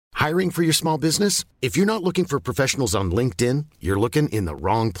Hiring for your small business? If you're not looking for professionals on LinkedIn, you're looking in the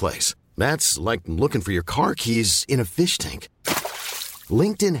wrong place. That's like looking for your car keys in a fish tank.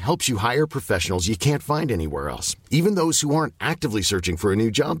 LinkedIn helps you hire professionals you can't find anywhere else, even those who aren't actively searching for a new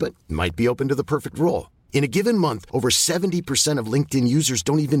job but might be open to the perfect role. In a given month, over 70% of LinkedIn users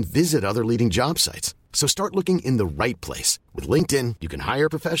don't even visit other leading job sites. So start looking in the right place. With LinkedIn, you can hire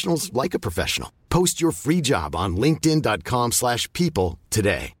professionals like a professional. Post your free job on linkedin.com/people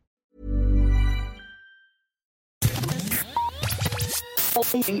today.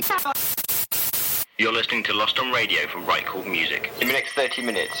 You're listening to Lost on Radio from Right Chord Music. In the next 30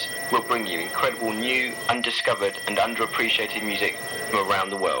 minutes, we'll bring you incredible new, undiscovered and underappreciated music from around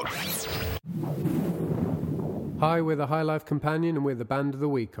the world. Hi, we're the High Life Companion and we're the Band of the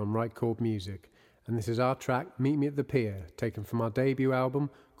Week on Right Chord Music. And this is our track, Meet Me at the Pier, taken from our debut album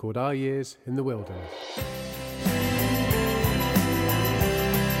called Our Years in the Wilderness.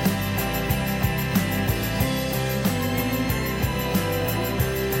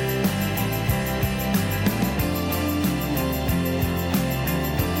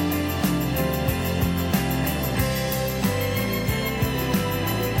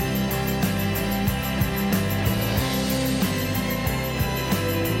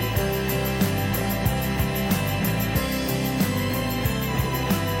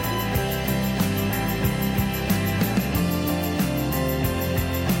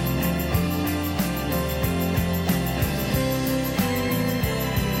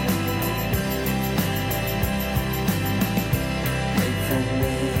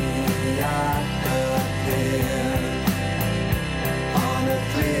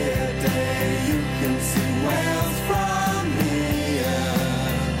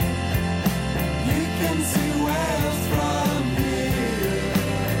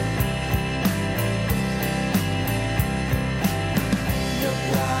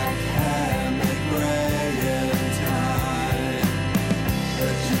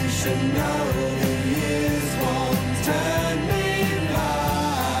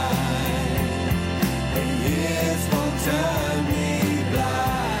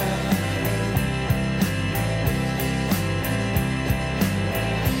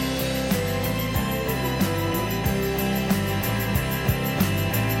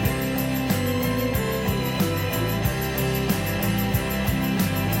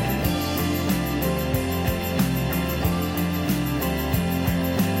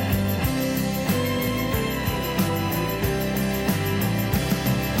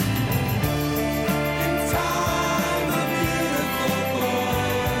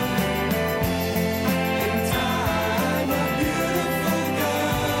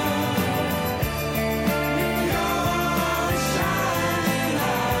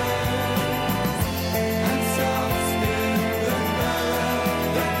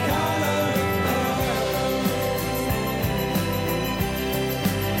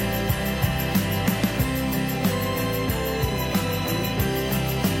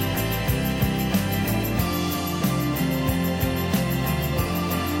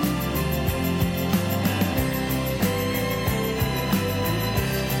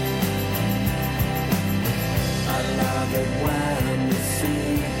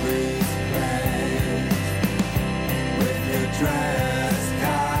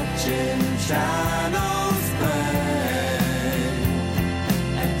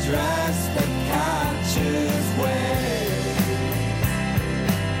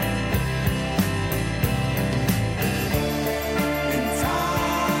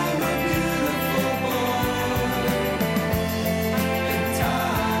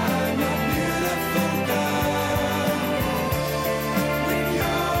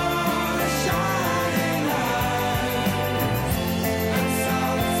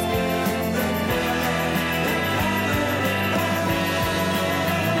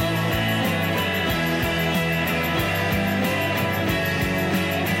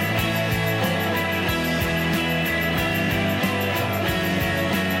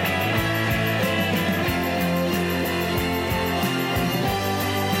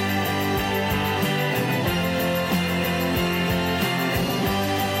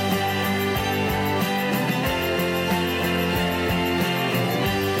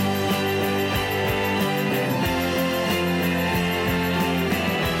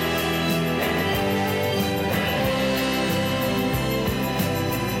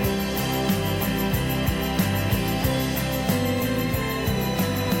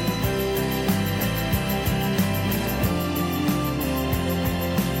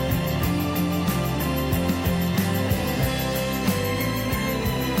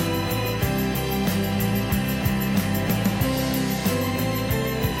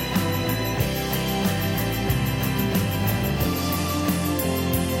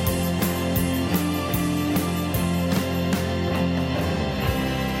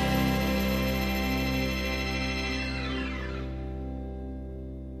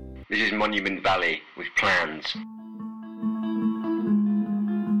 This is Monument Valley with Plans.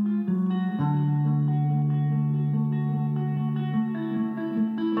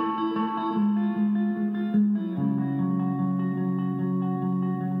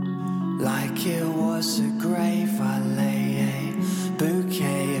 Like it was a grave, I lay a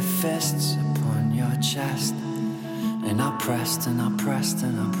bouquet of fists upon your chest, and I pressed and I pressed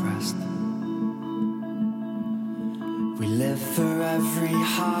and I pressed. We lived for every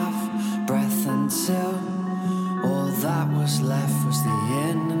half breath until all that was left was the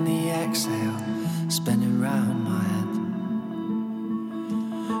in and the exhale spinning round my head.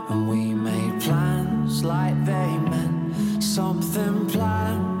 And we made plans like they meant something,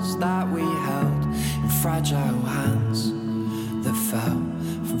 plans that we held in fragile hands that fell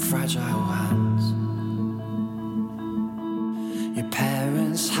from fragile hands. Your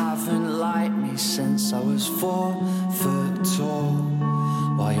parents haven't liked me since I was 4 foot tall,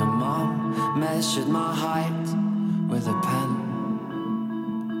 while your mom measured my height with a pen.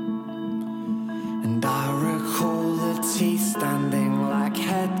 And I recall the teeth standing like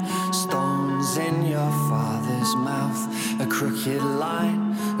headstones in your father's mouth, a crooked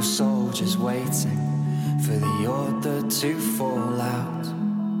line of soldiers waiting for the order to fall out.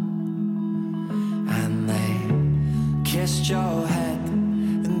 And they kissed your head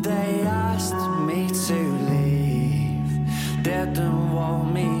and they asked me to leave, didn't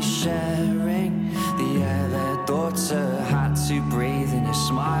want me sharing the air their daughter had to breathe. And you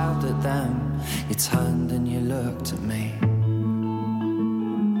smiled at them, you turned and you looked at me.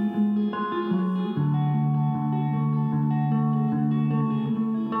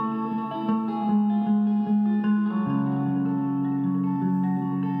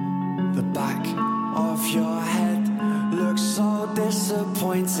 The back of your head looks so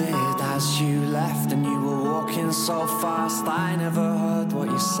disappointed as you left, and you were walking so fast I never heard what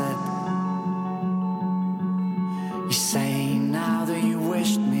you said. You say now that you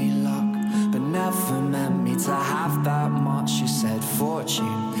wished me luck, but never meant me to have that much. You said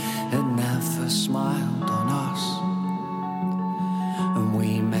fortune had never smiled on us, and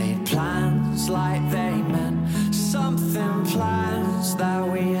we made plans like they meant something, plans that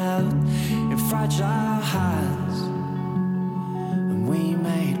we held in fragile hands. And we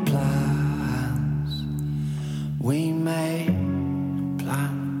made plans, we made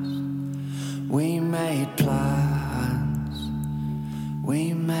plans, we made plans,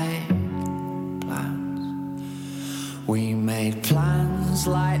 we made plans. We made plans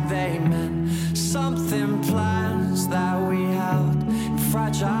like they meant something, plans that we held in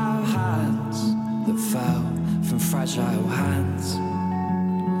fragile hands that fell from fragile hands.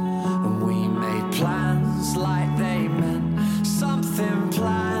 And we made plans like they meant something,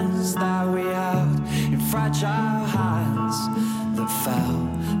 plans that we held in fragile hands that fell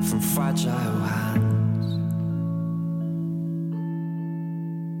from fragile hands.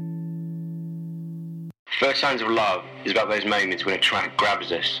 First Signs of Love is about those moments when a track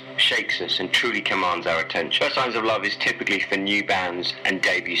grabs us, shakes us, and truly commands our attention. First Signs of Love is typically for new bands and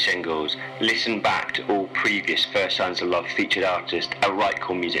debut singles. Listen back to all previous First Signs of Love featured artists at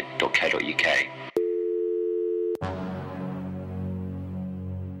rightchordmusic.co.uk.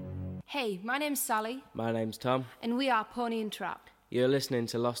 Hey, my name's Sally. My name's Tom. And we are Pony and Trap. You're listening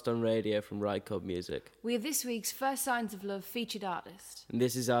to Lost on Radio from Right Chord Music. We are this week's First Signs of Love featured artist. And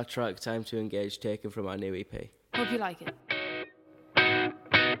this is our track Time to Engage, taken from our new EP. Hope you like it.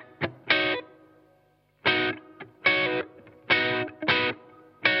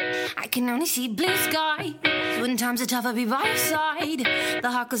 I can only see blue sky when times are tough, I'll be by your side. The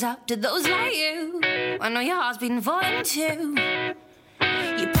heart goes out to those like you. I know your heart's been falling too.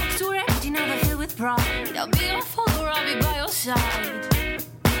 Your pockets were empty, now they're filled with pride. I'll be your follower, I'll be by your side.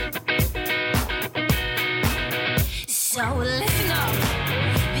 So listen up,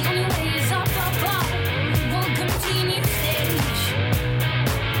 the only way is up, up, up. Welcome to your new stage.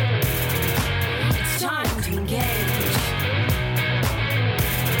 It's time to engage.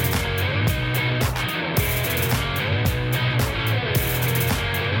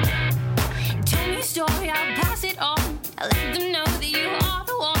 Tell me your story, I'll pass it on. I'll let them know that you are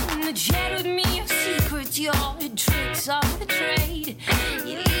the one that shared with me your secrets, your tricks of the trade.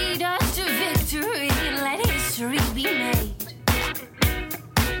 You lead us to victory and let history be made.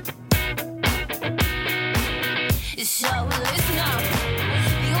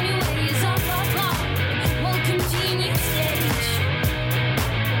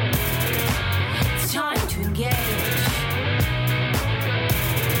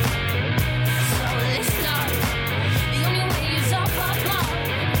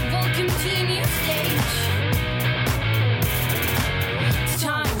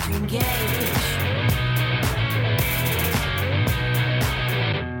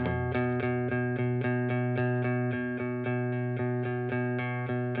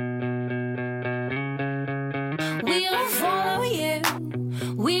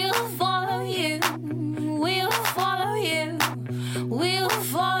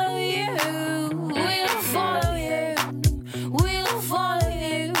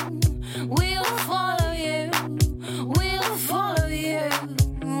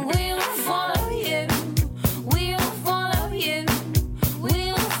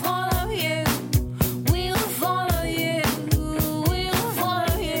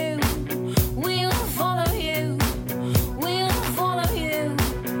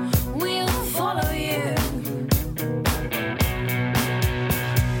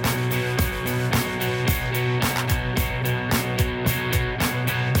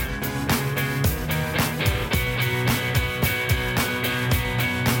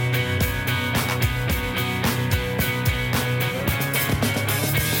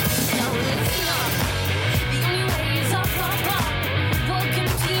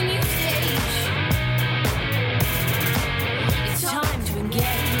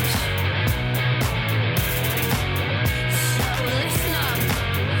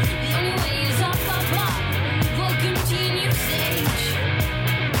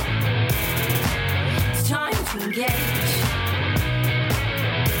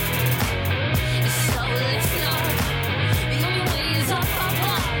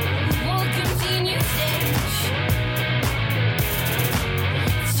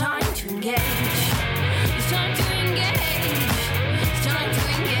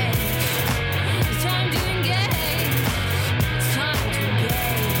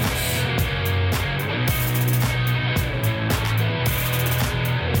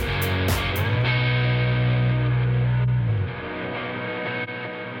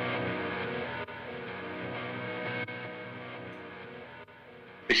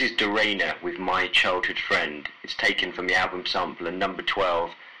 This is Dorena with My Childhood Friend. It's taken from the album sample and number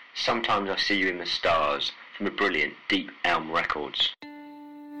 12, Sometimes I See You in the Stars, from the brilliant Deep Elm Records.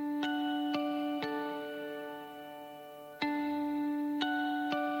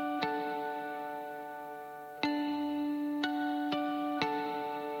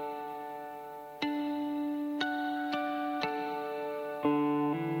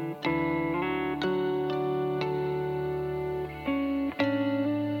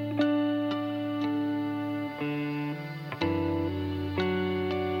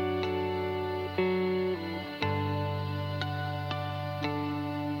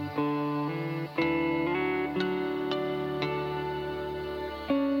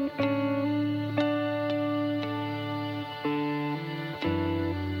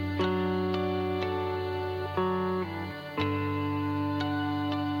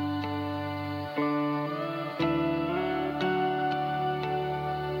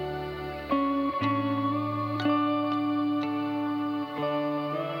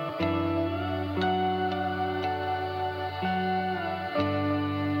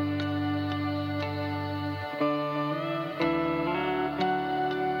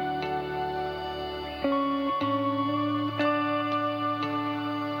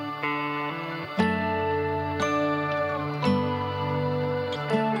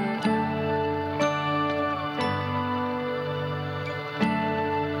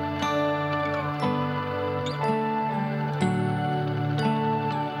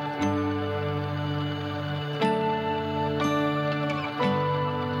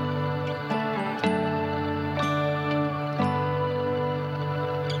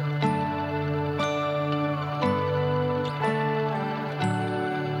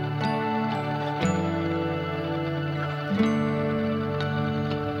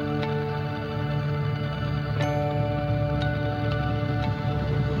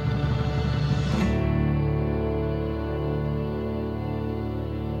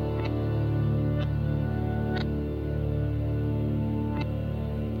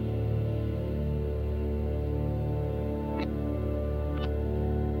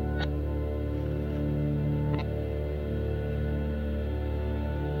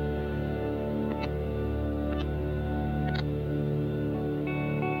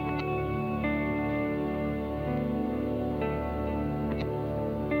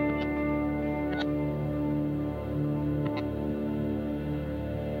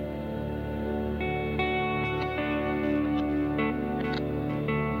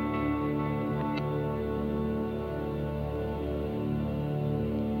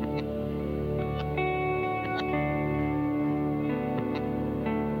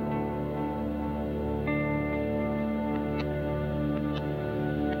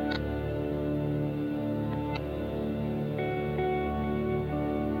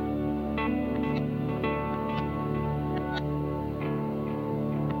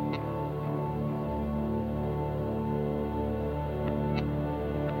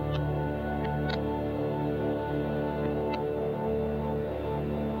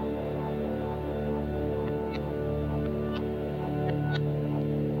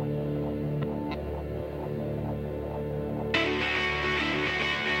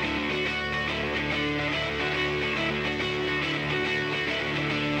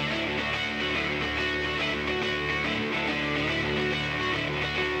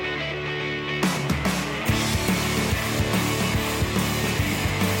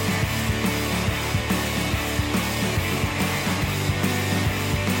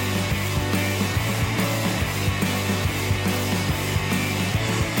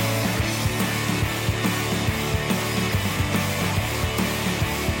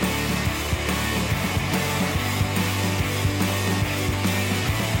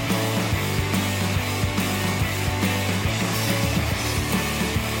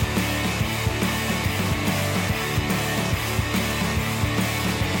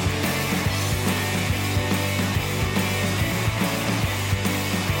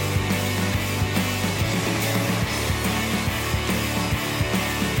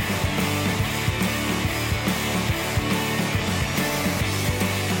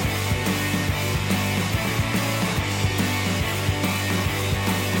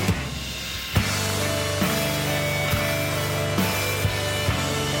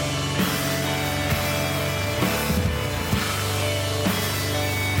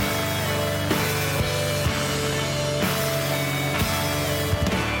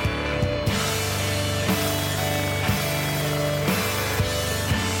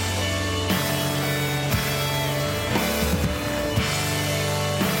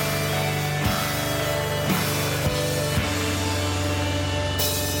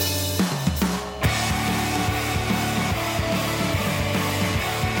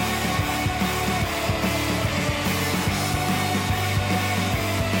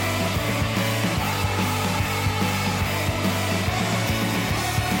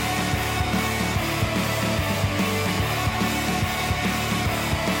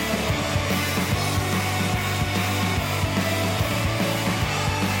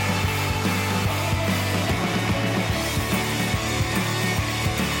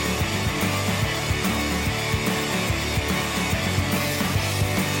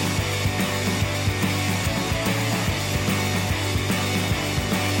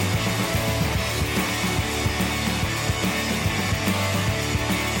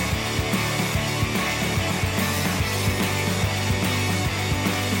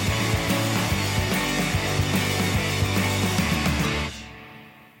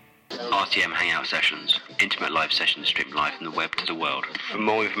 RCM Hangout Sessions, intimate live sessions streamed live from the web to the world. For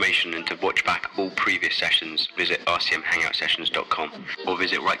more information and to watch back all previous sessions, visit rcmhangoutsessions.com or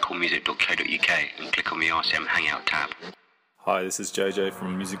visit rightcoolmusic.co.uk and click on the RCM Hangout tab. Hi, this is JJ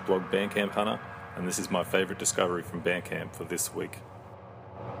from music blog Bandcamp Hunter, and this is my favourite discovery from Bandcamp for this week.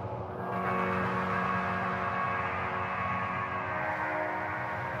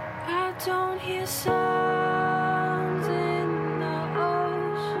 I don't hear sounds in the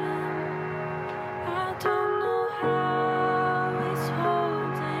ocean. I don't know how it's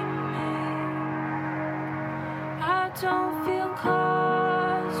holding me. I don't feel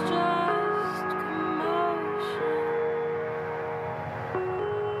cause, just commotion.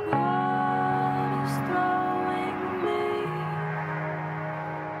 What is throwing me?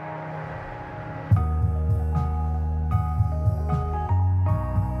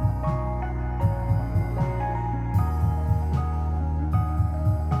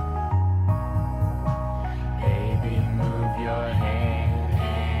 Baby, move your hand,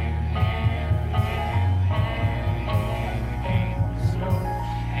 slow,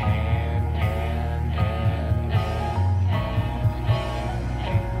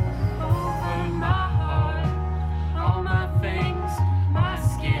 over my heart, all my things, my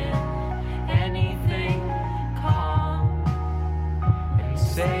skin, anything, calm and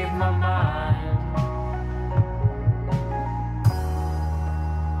save my mind.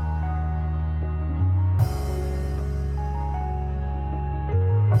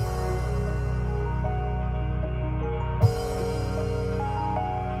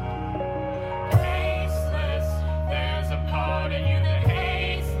 Tasteless, there's a part of you that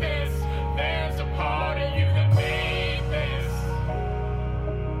hates this. There's a part of you that made this.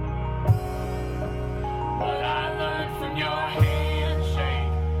 What I learned from your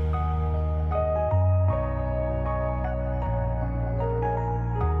handshake.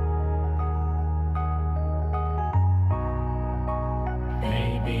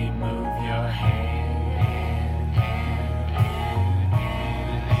 Baby, move your hands,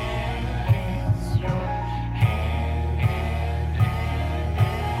 your hands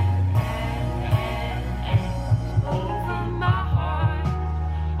over my heart,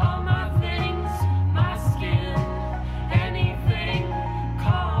 all my things, my skin, anything,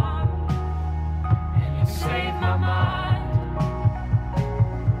 calm, and you save my mind.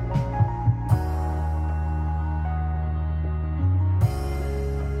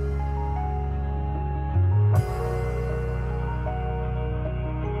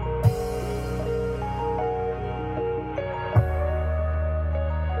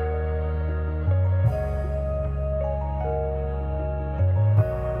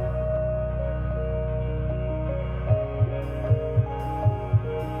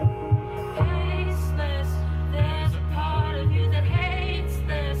 Tasteless, there's a part of you that hates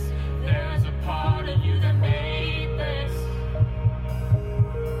this. There's a part of you that made this.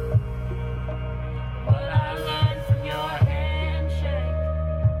 What I learned from your handshake.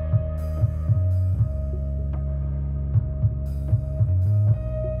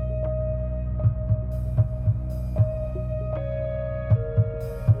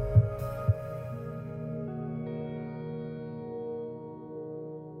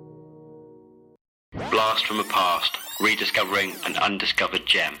 Blast from the past, rediscovering an undiscovered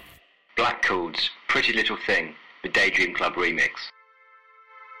gem. Black Chords, Pretty Little Thing, the Daydream Club remix.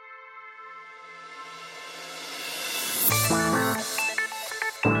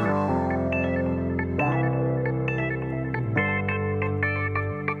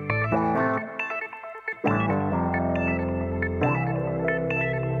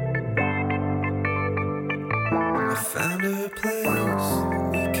 I found a place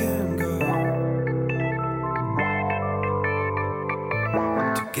we can go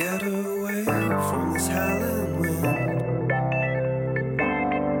to get away from this howling wind.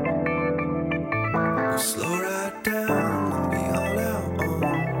 We'll slow right down and be on our own.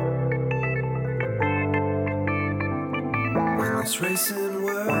 When this racing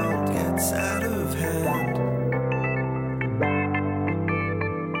world gets out of hand,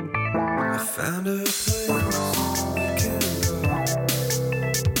 I found a place we can go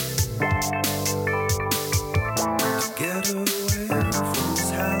to get away from this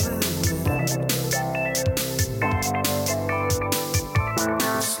howling wind.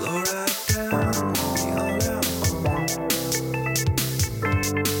 We'll slow right down and be on our own.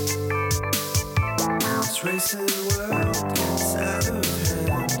 This racing world gets out of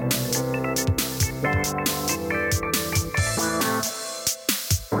hand.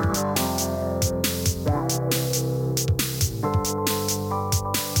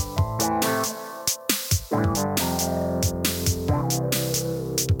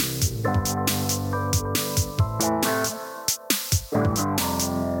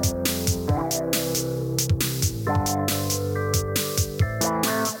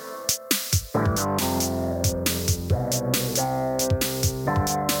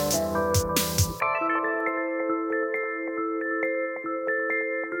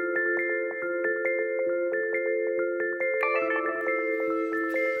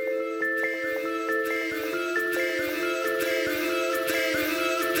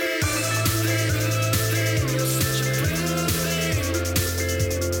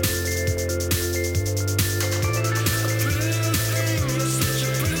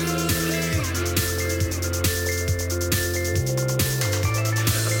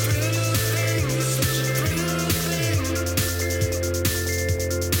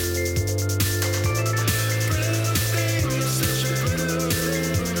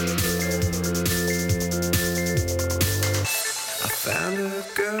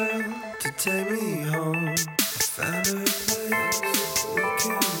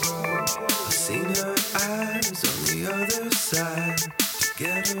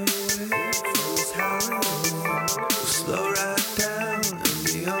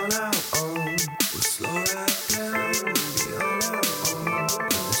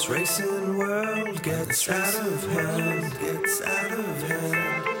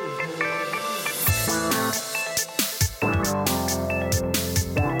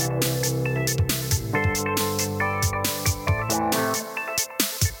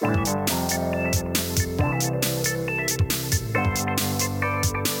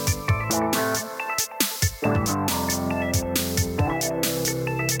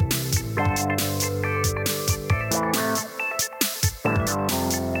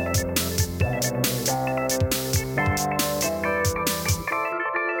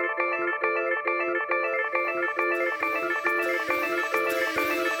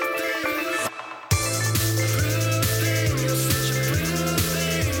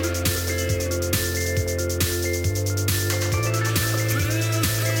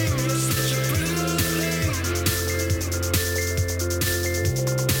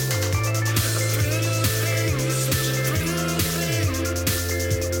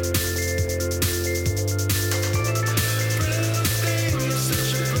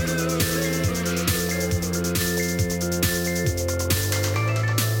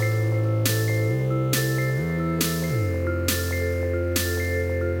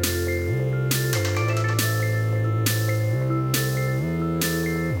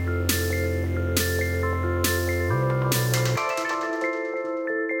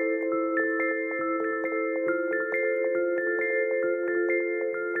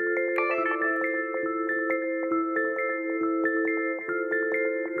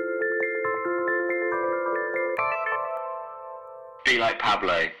 Be Like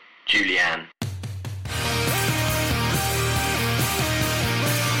Pablo, Julianne.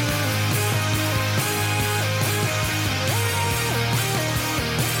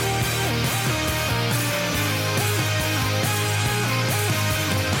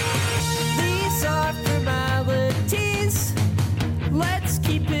 These are formalities. Let's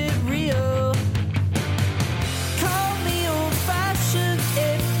keep it real. Call me old-fashioned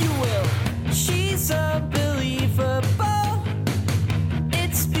if you will. She's unbelievable.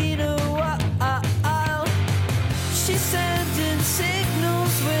 It's been a while. She's sending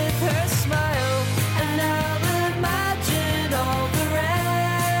signals with her smile, and I'll imagine all the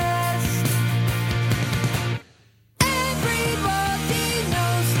rest. Everybody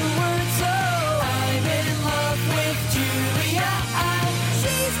knows the words, oh, I'm in love with Julia.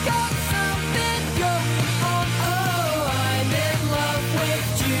 She's got something going on, oh, I'm in love with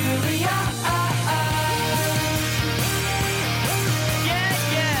Julia.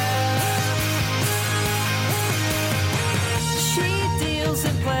 She deals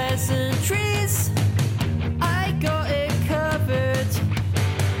in pleasantries. I got it covered.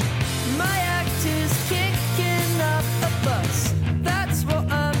 My act is kicking up a bus. That's what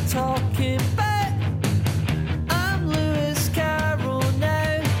I'm talking about. I'm Lewis Carroll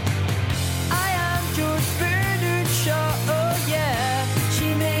now. I am George Bernard Shaw. Oh yeah.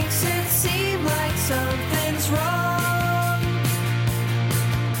 She makes it seem like something's wrong.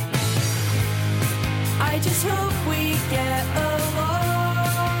 I just hope we get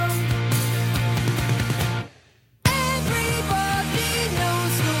along. Everybody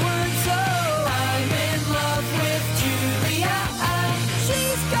knows the words, oh, I'm in love with Julia.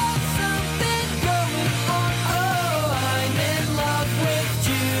 She's got something going on, oh, I'm in love with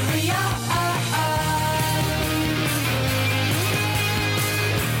Julia.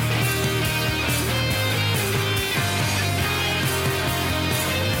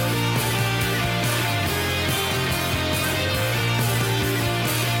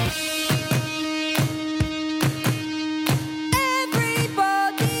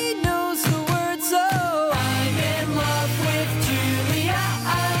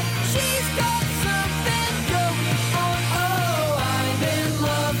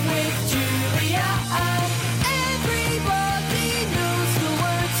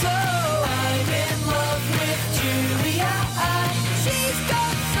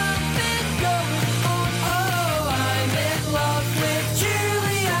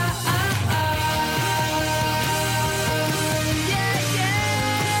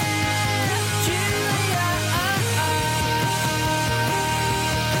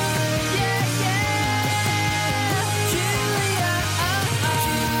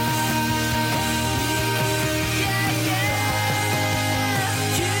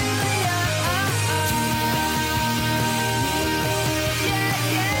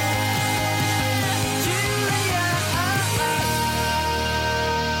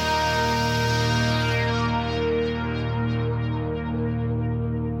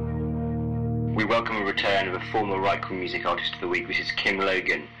 return of a former Rycroft Music Artist of the Week. This is Kim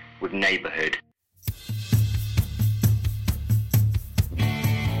Logan with Neighbourhood.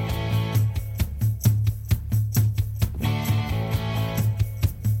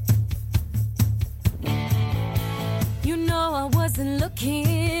 You know I wasn't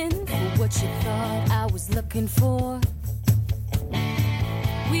looking for what you thought I was looking for.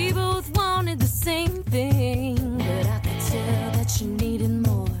 We both wanted the same thing, but I could tell that you needed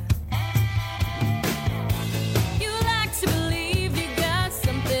more. You like to believe you got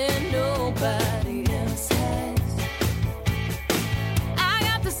something nobody else has. I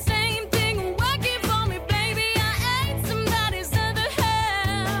got the same thing working for me, baby. I ain't somebody's other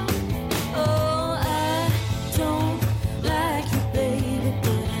half. Oh, I don't like you, baby,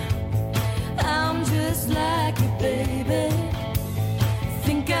 but I'm just like you, baby.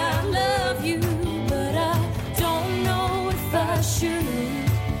 Think I love you, but I don't know if I should.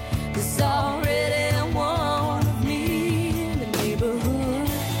 There's already one of me in the neighborhood.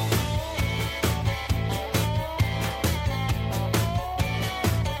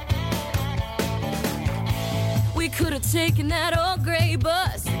 We could have taken that old gray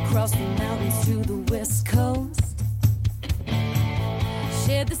bus across the mountains to the west coast.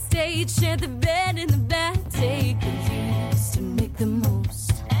 Shared the stage, shared the bed in the back, take the views to make the most.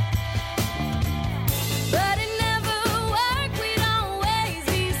 But it never worked, we'd always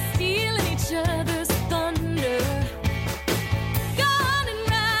be stealing each other's thunder. Go on and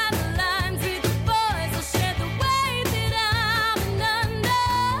ride the lines with the boys, I'll share the way that I'm under.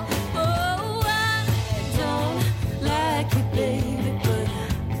 Oh, I don't like you, baby, but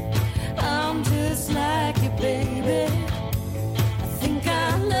I'm just like you, baby. I think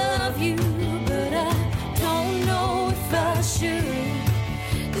I love you, but I don't know if I should.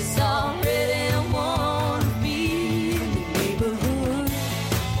 There's already one of me in the neighborhood.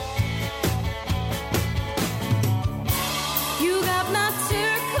 You got my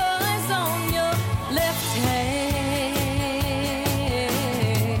turquoise on your left hand.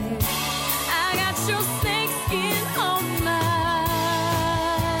 I got your snakeskin on my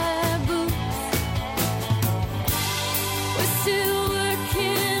boots. We're still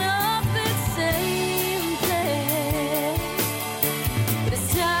working up that same place, but it's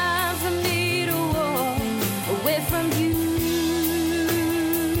time for me to walk away from you.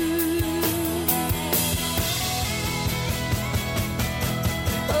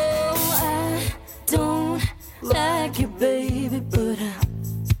 Oh, I don't like you, baby, but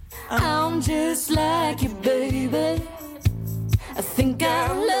I'm just like you, baby. I think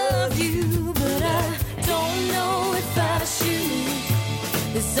I love you, but I don't know if I should.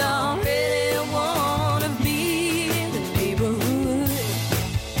 There's already one of me in the neighborhood.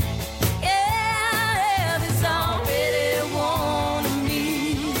 Yeah, there's already one of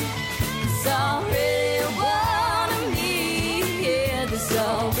me. There's already one of me. Yeah, there's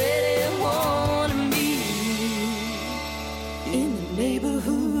already one of me in the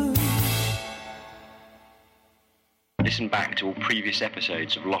neighborhood. Listen back to all previous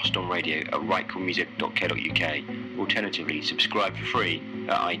episodes of Lost on Radio at rightcoolmusic.co.uk. Alternatively, subscribe for free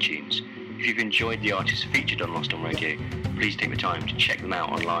at iTunes. If you've enjoyed the artists featured on Lost on Radio, please take the time to check them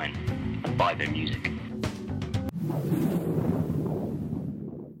out online and buy their music.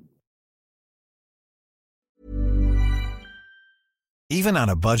 Even on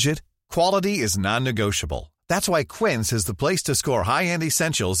a budget, quality is non-negotiable. That's why Quince is the place to score high-end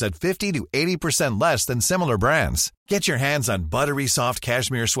essentials at 50 to 80% less than similar brands. Get your hands on buttery soft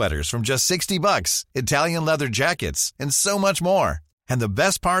cashmere sweaters from just $60, Italian leather jackets, and so much more. And the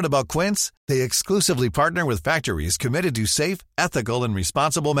best part about Quince, they exclusively partner with factories committed to safe, ethical, and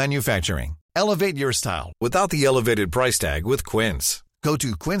responsible manufacturing. Elevate your style without the elevated price tag with Quince. Go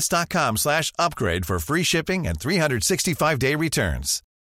to quince.com/upgrade for free shipping and 365-day returns.